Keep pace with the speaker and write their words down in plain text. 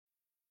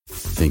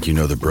Think you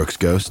know the Brooks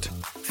Ghost?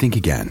 Think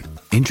again.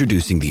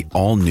 Introducing the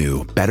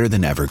all-new,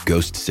 better-than-ever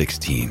Ghost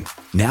 16.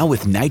 Now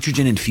with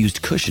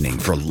nitrogen-infused cushioning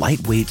for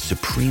lightweight,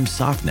 supreme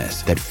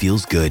softness that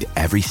feels good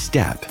every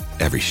step,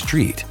 every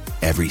street,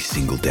 every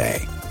single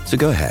day. So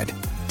go ahead,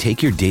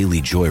 take your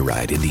daily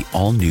joyride in the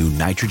all-new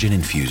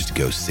nitrogen-infused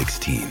Ghost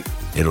 16.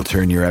 It'll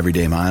turn your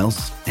everyday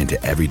miles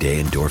into everyday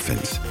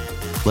endorphins.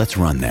 Let's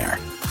run there.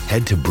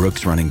 Head to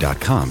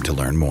brooksrunning.com to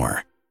learn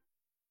more.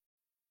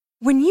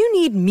 When you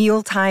need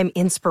mealtime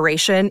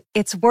inspiration,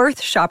 it's worth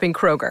shopping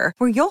Kroger,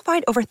 where you'll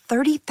find over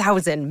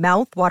 30,000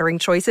 mouth-watering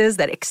choices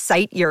that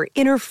excite your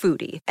inner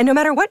foodie. And no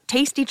matter what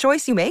tasty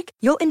choice you make,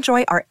 you'll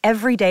enjoy our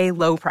everyday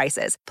low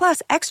prices,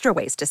 plus extra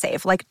ways to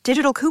save, like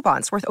digital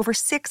coupons worth over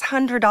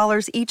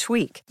 $600 each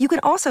week. You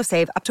can also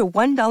save up to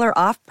 $1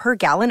 off per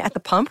gallon at the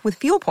pump with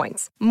fuel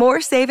points.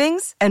 More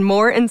savings and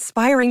more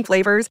inspiring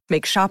flavors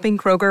make shopping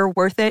Kroger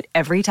worth it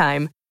every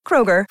time.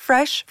 Kroger,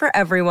 fresh for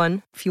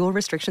everyone. Fuel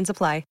restrictions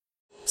apply.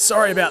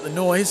 Sorry about the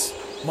noise.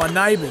 My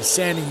neighbour's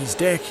sanding his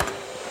deck.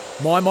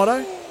 My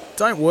motto?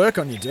 Don't work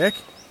on your deck,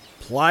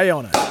 play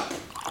on it.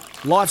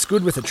 Life's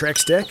good with a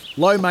Trex deck.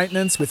 Low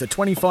maintenance with a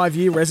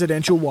 25-year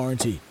residential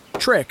warranty.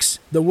 Trex,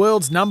 the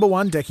world's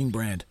 #1 decking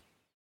brand.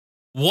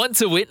 Want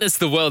to witness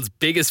the world's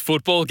biggest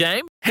football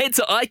game? Head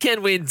to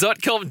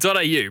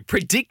iCanWin.com.au,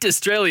 predict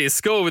Australia's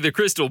score with a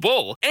crystal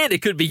ball, and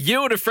it could be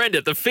you and a friend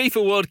at the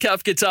FIFA World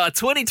Cup Qatar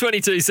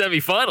 2022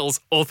 semi-finals,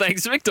 all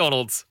thanks to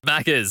McDonald's.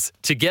 Maccas,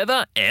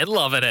 together and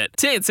loving it.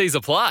 TNCs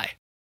apply.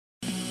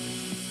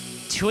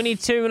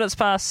 22 minutes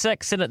past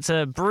 6 and it's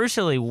a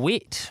brutally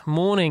wet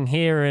morning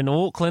here in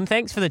Auckland.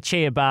 Thanks for the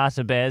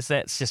ciabatta, Baz.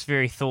 That's just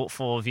very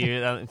thoughtful of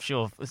you. I'm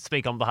sure I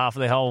speak on behalf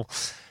of the whole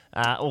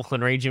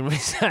Auckland region. We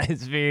say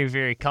it's very,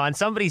 very kind.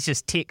 Somebody's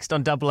just text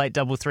on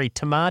 8833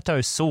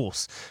 tomato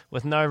sauce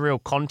with no real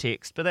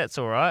context, but that's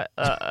all right.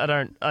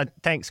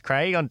 Thanks,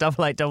 Craig, on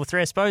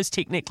 8833. I suppose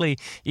technically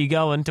you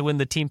go in to win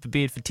the Temper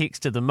Beard for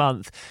text of the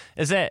month.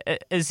 Is there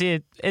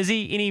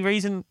any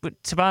reason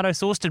with tomato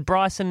sauce?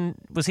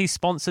 Was he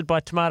sponsored by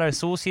tomato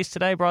sauce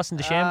yesterday, Bryson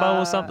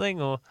DeChambeau or something?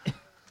 Or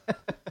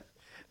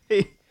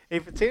he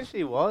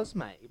potentially was,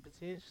 mate. He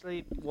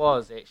potentially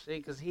was actually,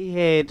 because he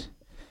had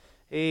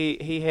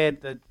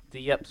the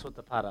yips with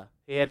the putter.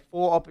 He had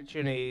 4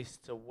 opportunities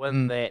to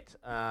win that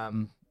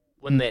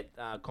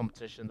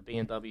competition, the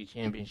BMW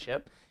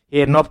Championship. He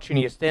had an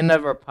opportunity to stand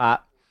over a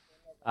putt.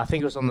 I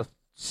think it was on the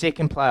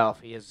second playoff.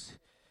 I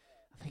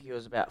think he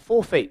was about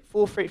 4 feet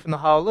from the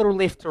hole, a little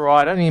left to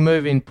right, only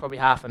moving probably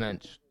half an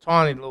inch.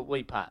 Tiny little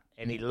wee putt,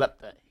 and he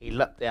lipped it. He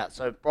lipped out.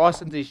 So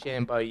Bryson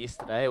DeChambeau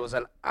yesterday, it was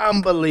an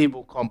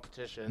unbelievable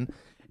competition.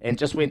 And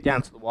just went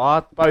down to the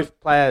wire. Both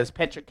players,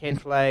 Patrick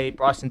Cantlay,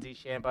 Bryson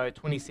DeChambeau,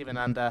 27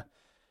 under,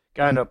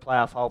 going to a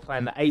playoff hole,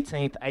 playing the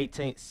 18th,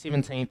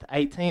 17th,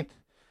 18th.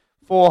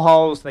 4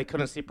 holes, they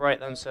couldn't separate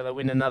them, so they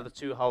went another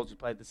 2 holes. We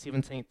played the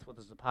 17th, which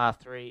is the par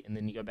 3, and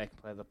then you go back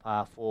and play the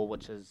par 4,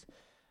 which is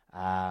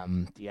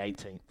the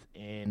 18th.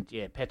 And,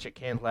 yeah, Patrick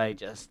Cantlay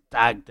just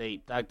dug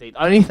deep.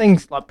 Only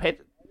things like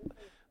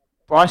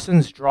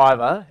Bryson's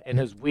driver and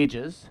his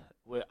wedges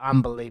were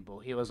unbelievable.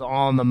 He was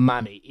on the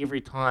money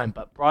every time,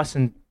 but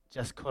Bryson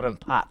just couldn't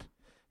putt.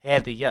 He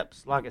had the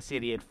yips. Like I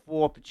said, he had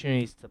 4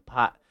 opportunities to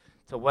putt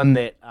to win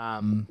that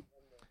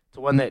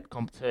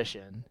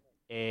competition,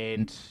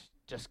 and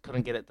just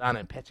couldn't get it done.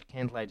 And Patrick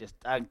Cantlay just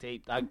dug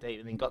deep, and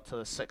then got to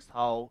the 6th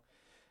hole.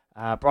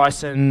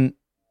 Bryson,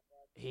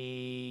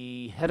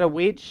 he hit a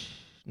wedge.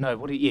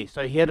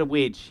 So he had a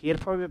wedge. He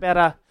had probably about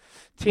a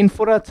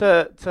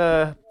 10-footer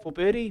for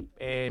birdie,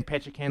 and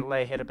Patrick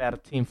Cantlay had about a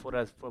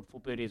 10-footer for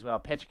birdie as well.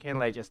 Patrick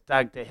Cantlay just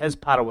dug there. His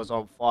putter was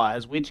on fire.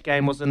 His wedge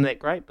game wasn't that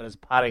great, but his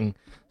putting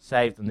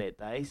saved him that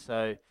day.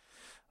 So,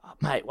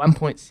 mate,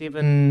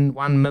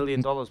 $1.71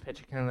 million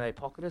Patrick Cantlay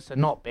pocketed, so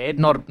not bad.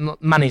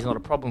 Money's not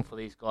a problem for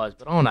these guys,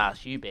 but I want to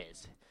ask you,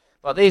 Baz.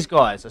 Like, these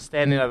guys are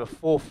standing over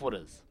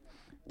 4-footers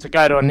to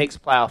go to a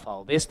next playoff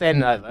hole. They're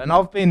standing over, and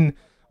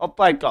I've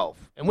played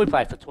golf, and we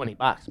played for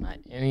 $20,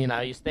 mate. And,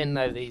 you're standing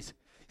over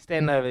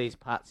these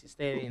putts, you're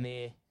standing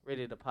there,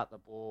 ready to putt the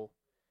ball,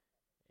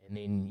 and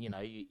then, you're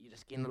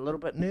just getting a little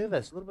bit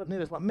nervous. Like,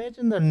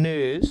 imagine the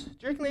nerves. Do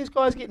you reckon these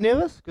guys get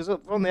nervous? Because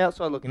from the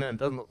outside looking in, it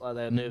doesn't look like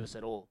they're nervous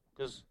at all.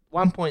 Because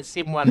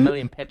 1.71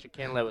 million Patrick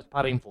Cantlay was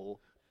putting for,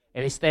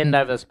 and he's standing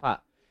over this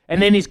putt.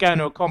 And then he's going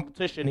to a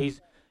competition.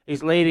 He's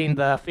leading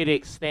the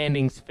FedEx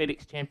standings,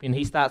 FedEx champion.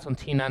 He starts on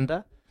 10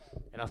 under.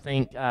 And I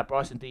think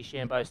Bryson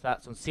DeChambeau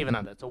starts on 7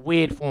 under. It's a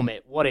weird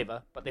format,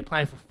 whatever. But they're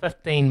playing for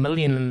 $15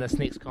 million in this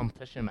next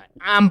competition, mate.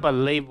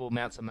 Unbelievable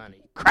amounts of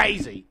money.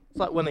 Crazy. It's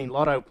like winning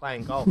lotto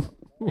playing golf.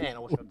 Man, I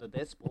wish I did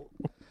that sport.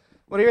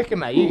 What do you reckon,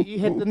 mate? You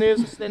had the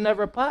nerves of standing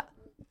over a putt?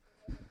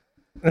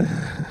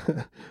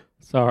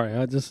 Sorry,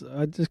 I just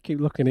keep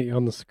looking at you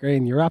on the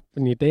screen. You're up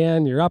and you're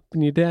down. You're up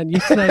and you're down.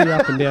 Yesterday you're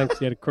up and down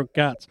because you had a crook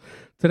guts.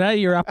 Today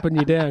you're up and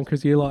you're down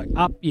because you're like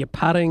up, you're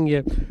putting,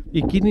 you're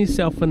getting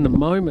yourself in the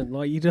moment.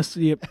 Like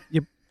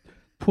you're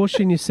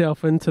pushing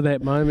yourself into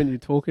that moment you're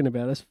talking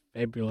about. It's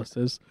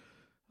fabulous.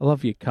 I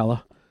love your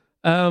colour.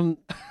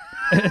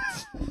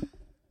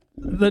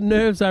 the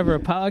nerves over a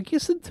putt. I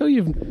guess until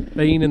you've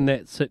been in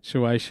that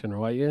situation,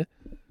 right?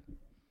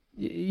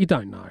 You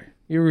don't know.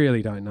 You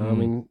really don't know. I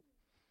mean,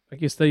 I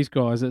guess these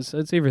guys,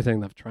 it's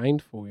everything they've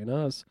trained for.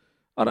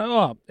 I don't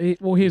know.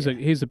 Well, here's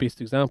the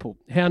best example.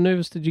 How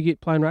nervous did you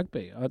get playing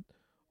rugby?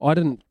 I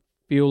didn't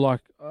feel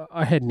like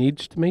I had an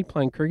edge to me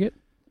playing cricket.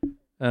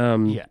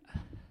 Yeah.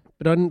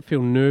 But I didn't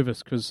feel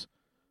nervous because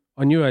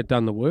I knew I'd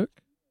done the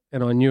work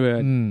and I knew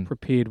I'd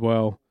prepared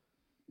well.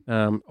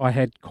 I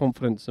had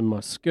confidence in my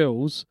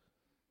skills.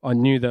 I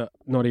knew that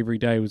not every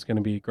day was going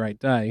to be a great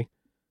day.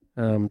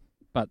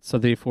 But so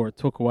therefore it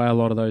took away a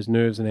lot of those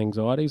nerves and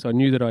anxieties. I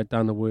knew that I'd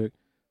done the work.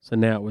 So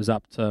now it was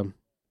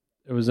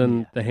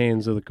in the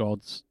hands of the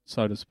gods,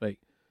 so to speak.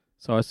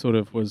 So I sort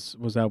of was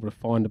able to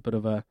find a bit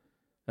of a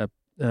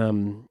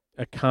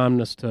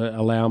calmness to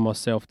allow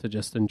myself to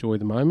just enjoy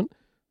the moment.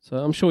 So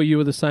I'm sure you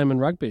were the same in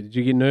rugby. Did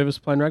you get nervous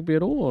playing rugby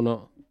at all or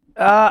not?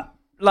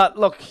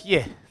 Look,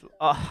 yeah.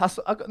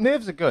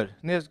 Nerves are good.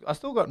 I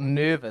still got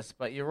nervous,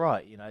 but you're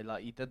right.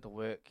 You did the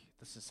work.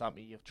 This is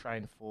something you've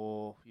trained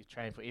for. You've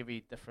trained for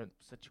every different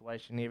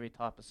situation, every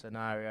type of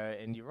scenario.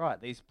 And you're right.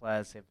 These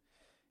players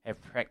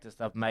have practiced.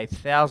 They've made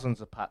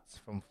thousands of putts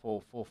from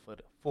four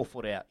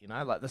foot out.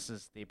 This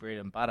is their bread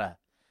and butter.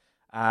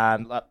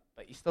 But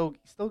you still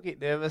get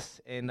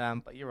nervous.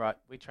 And but you're right.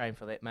 We train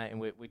for that, mate. And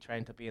we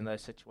train to be in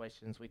those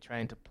situations. We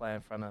train to play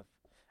in front of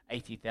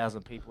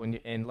 80,000 people.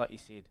 And like you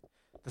said,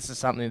 this is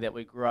something that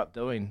we grew up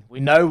doing. We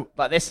know,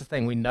 but that's the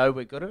thing. We know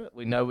we're good at it.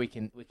 We know we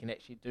can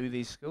actually do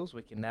these skills.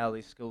 We can nail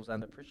these skills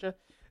under pressure.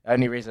 The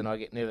only reason I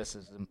get nervous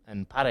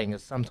in putting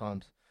is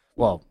sometimes,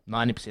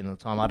 90% of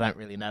the time, I don't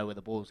really know where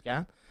the ball's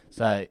going.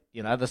 So,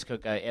 this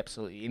could go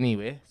absolutely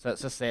anywhere. So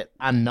it's just that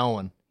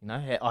unknown.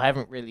 I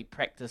haven't really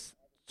practiced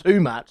too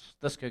much.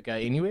 This could go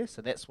anywhere.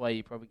 So that's why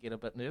you probably get a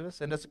bit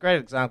nervous. And it's a great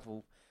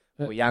example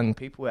for young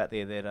people out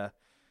there that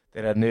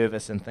are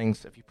nervous and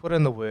things. If you put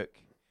in the work,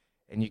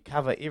 and you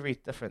cover every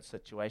different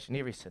situation,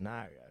 every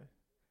scenario,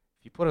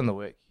 if you put in the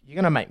work, you're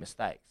going to make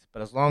mistakes.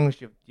 But as long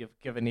as you've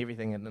given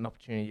everything an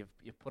opportunity,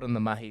 you've put in the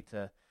mahi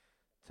to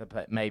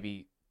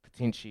maybe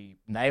potentially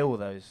nail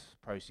those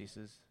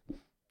processes,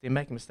 then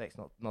making mistakes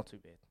not too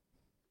bad.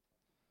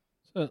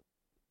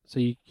 So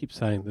you keep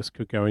saying this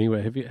could go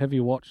anywhere. Have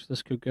you watched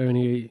This Could Go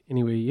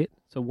Anywhere yet?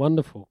 It's a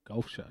wonderful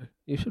golf show.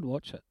 You should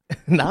watch it.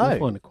 No. I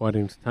find it quite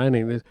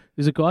entertaining.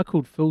 There's a guy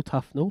called Phil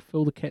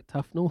the Cat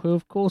Tufnell, who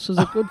of course is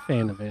a good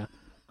fan of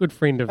good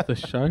friend of this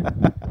show.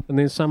 And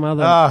then some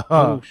other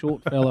little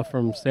short fella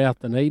from South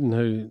Dunedin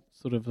who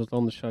sort of was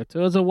on the show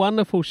too. It's a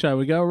wonderful show.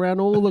 We go around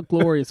all the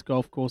glorious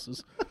golf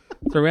courses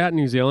throughout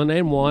New Zealand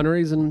and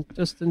wineries and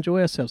just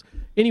enjoy ourselves.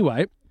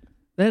 Anyway,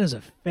 that is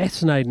a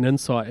fascinating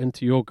insight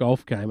into your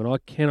golf game, and I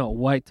cannot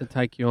wait to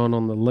take you on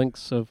the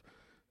links of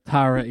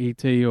Tara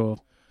Iti or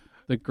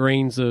the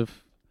greens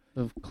of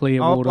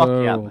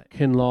Clearwater or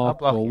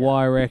Kinloch or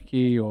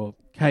Wairaki or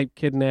Cape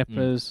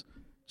Kidnappers,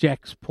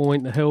 Jack's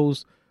Point, the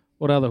Hills.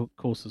 What other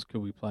courses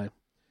could we play?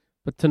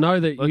 But to know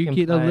that you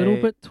get a little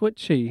bit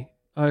twitchy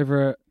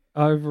over a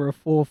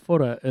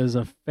 4-footer is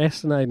a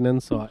fascinating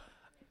insight.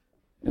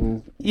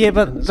 And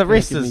the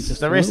rest is easy.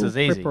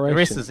 The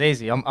rest is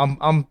easy.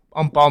 I'm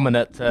bombing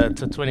it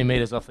to 20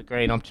 metres off the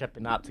green. I'm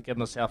chipping up to give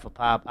myself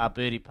a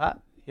birdie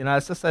putt.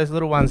 It's just those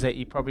little ones that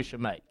you probably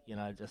should make.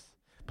 Just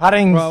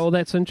putting's. Right, well,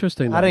 that's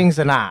interesting. Putting's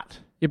an art.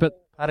 Yeah,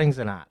 but putting's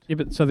an art. Yeah,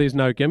 but so there's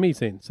no gimmies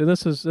then. So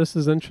this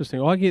is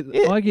interesting. I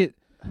get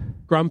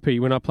grumpy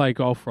when I play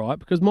golf, right?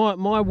 Because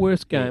my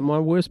worst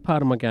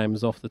part of my game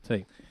is off the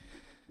tee.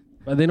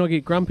 But then I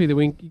get grumpy that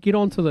when you get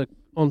onto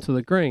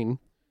the green.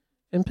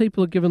 And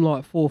people are given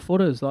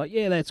 4-footers,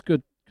 yeah, that's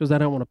good because they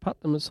don't want to putt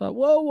them. It's like,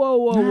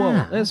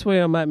 whoa. That's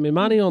where I make my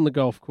money on the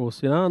golf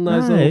course, and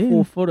those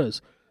little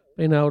 4-footers,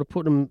 being able to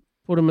put them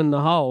in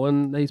the hole,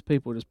 and these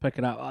people just pick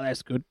it up. Oh,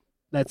 that's good.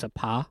 That's a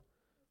par.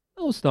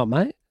 No, it's not,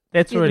 mate.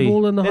 That's already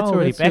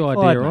that's backfired,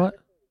 the idea, right?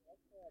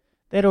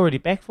 That already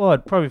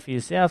backfired, probably for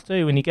yourself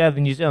too. When you go to the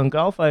New Zealand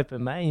Golf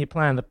Open, mate, and you're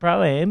playing the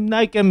Pro-Am,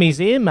 no gimmies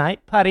there,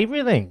 mate. Putt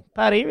everything.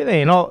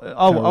 And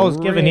I was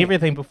given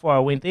everything before I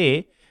went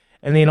there.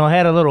 And then I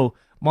had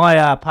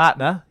my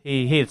partner,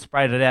 he had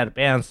sprayed it out of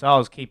bounds, so I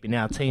was keeping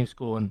our team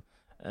score and,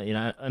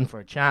 in for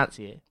a chance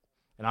here.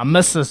 And I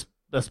missed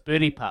this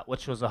birdie putt,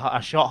 which was a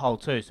shot hole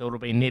too, so it would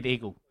have been net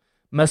eagle.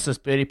 Missed this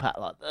birdie putt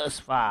this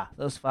far,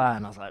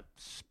 and I was like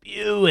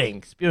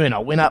spewing. I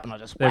went up and I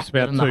just whacked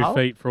it in the hole. That's about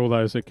 2 feet for all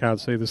those that can't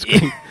see the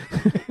screen.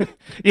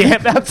 Yeah,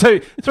 about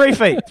 3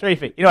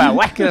 feet. I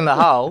whack it in the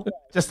hole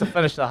just to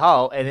finish the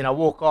hole, and then I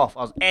walk off.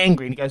 I was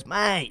angry, and he goes,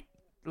 mate,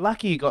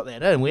 lucky you got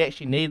that in. We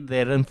actually needed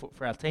that in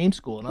for our team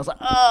score. And I was like,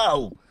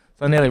 oh!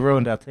 So I nearly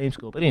ruined our team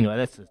score. But anyway,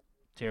 that's a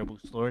terrible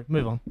story.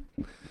 Move on.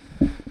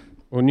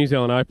 Well, New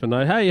Zealand Open,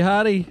 though. Hey,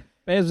 Hardy,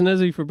 Baz and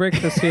Izzy for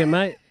breakfast here,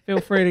 mate.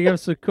 Feel free to give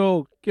us a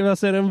call. Give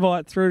us that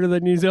invite through to the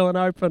New Zealand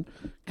Open.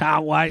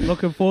 Can't wait.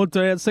 Looking forward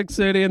to it at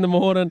 6:30 in the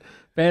morning.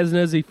 Baz and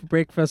Izzy for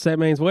breakfast. That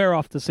means we're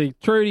off to see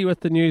Trudy with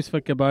the news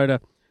for Kubota.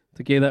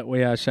 Together,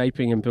 we are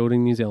shaping and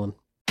building New Zealand.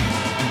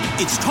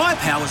 It's Tyre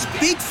Power's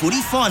Big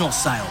Footy Final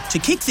Sale. To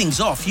kick things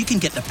off, you can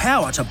get the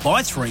power to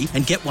buy 3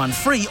 and get 1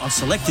 free on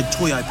selected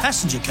Toyo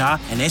passenger car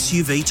and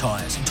SUV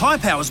tyres. Tyre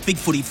Power's Big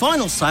Footy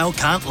Final Sale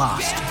can't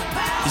last.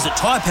 Visit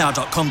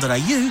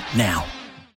tyrepower.com.au now.